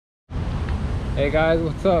Hey guys,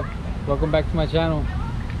 what's up? Welcome back to my channel.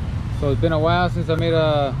 So it's been a while since I made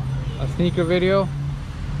a sneaker video.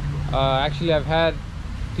 Actually, I've had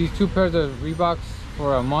these two pairs of Reeboks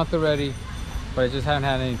for a month already, but I just haven't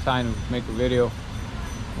had any time to make a video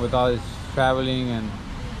with all this traveling and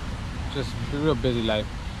just a real busy life.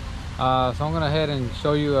 So I'm gonna head and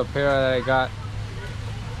show you a pair that I got.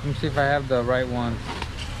 Let me see if I have the right one.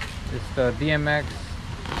 It's the DMX.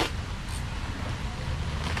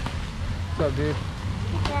 What's up, dude?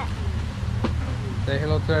 What's up? Say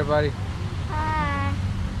hello to everybody. Hi.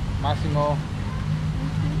 Massimo.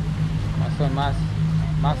 My son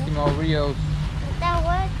Massimo Rios. Then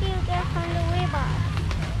what do you get from the Reebok?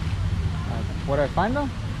 Where did I find them?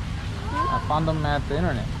 I found them at the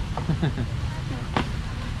internet.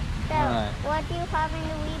 So Alright. what do you have in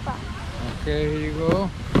the Reebok? Okay, here you go.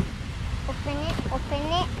 Open it, open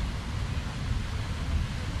it.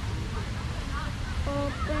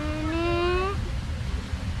 Open it.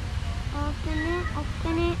 Open it,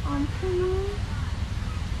 open it, open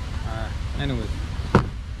it. Anyways.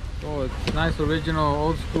 Oh, it's nice original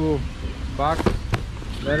old school box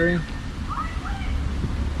lettering.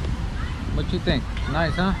 What you think?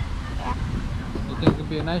 Nice, huh? Yeah. You think it could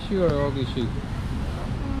be a nice shoe or an ugly shoe?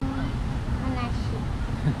 A nice shoe.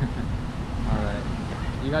 Alright.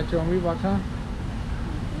 You got your own Reeboks, huh?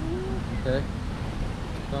 Okay.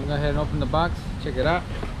 So I'm gonna go ahead and open the box. Check it out.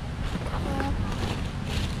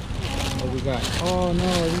 What we got? Oh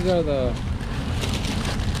no, these are the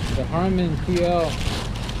Harman RPL.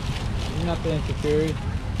 Not the Interfury.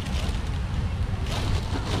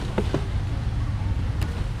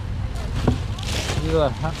 These are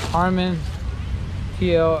Harman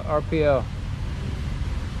RPL.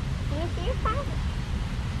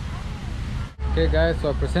 Okay guys, so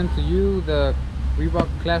I present to you the Reebok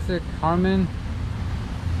Classic Harman.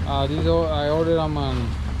 These I ordered them on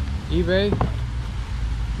eBay.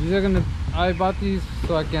 These are gonna, I bought these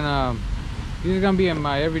so I can, these are gonna be in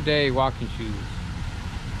my everyday walking shoes.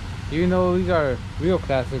 Even though these are real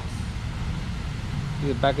classics,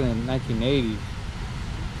 these are back in the 1980s.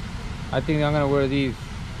 I think I'm gonna wear these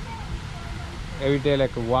every day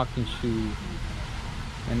like a walking shoe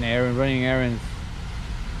and running errands,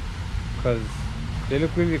 because they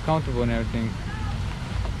look really comfortable and everything.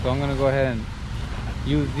 So I'm gonna go ahead and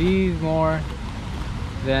use these more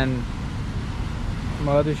than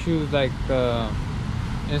my other shoes, like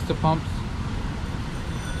Insta Pumps.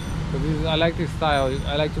 So these, I like this style.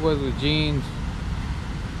 I like to wear it with jeans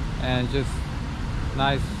and just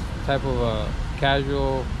nice type of a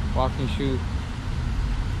casual walking shoe.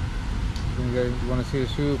 You want to see the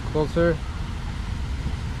shoe closer?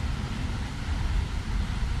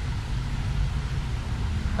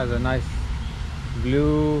 Has a nice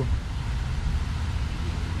blue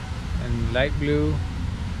and light blue.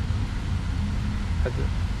 Has a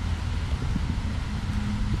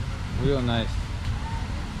real nice.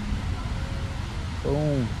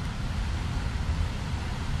 Boom.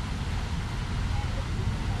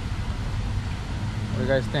 What do you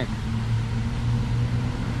guys think?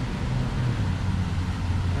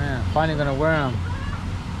 Man, finally gonna wear them.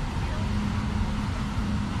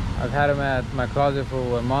 I've had them at my closet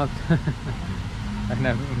for a month and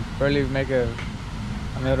I'm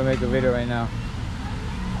able to make a video right now.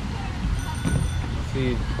 Let's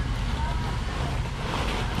see.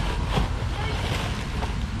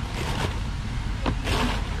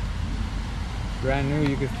 Brand new,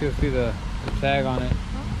 you can still see the tag on it.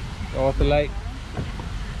 The Ultralight,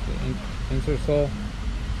 the insert sole.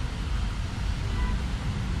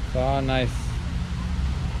 It's all nice.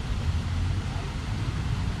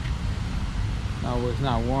 No, it's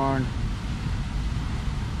not worn.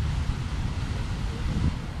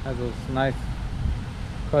 Has those nice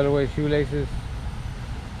colorway shoelaces.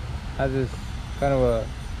 Has this kind of a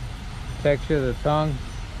texture of the tongue.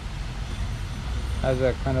 Has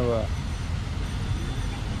that kind of a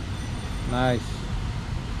nice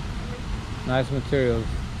materials.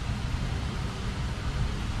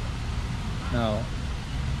 Now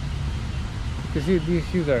you can see these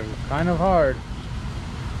shoes are kind of hard.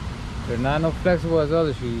 They're not no flexible as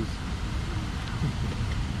other shoes.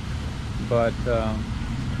 But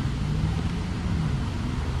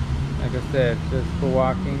like I said, just for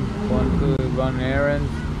walking, going to run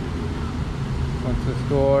errands, going to the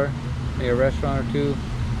store, maybe a restaurant or two.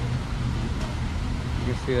 You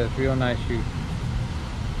can see that's real nice shoe.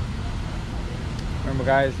 Remember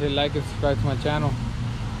guys, hit like and subscribe to my channel.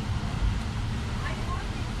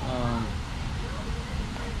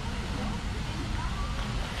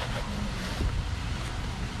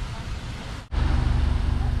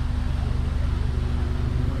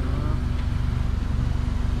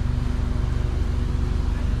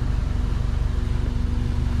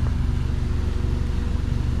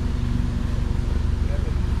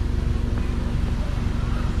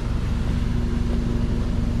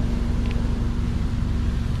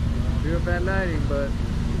 of bad lighting, but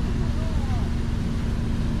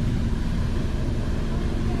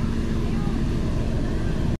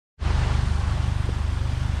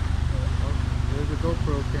oh, there's a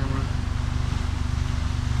GoPro camera.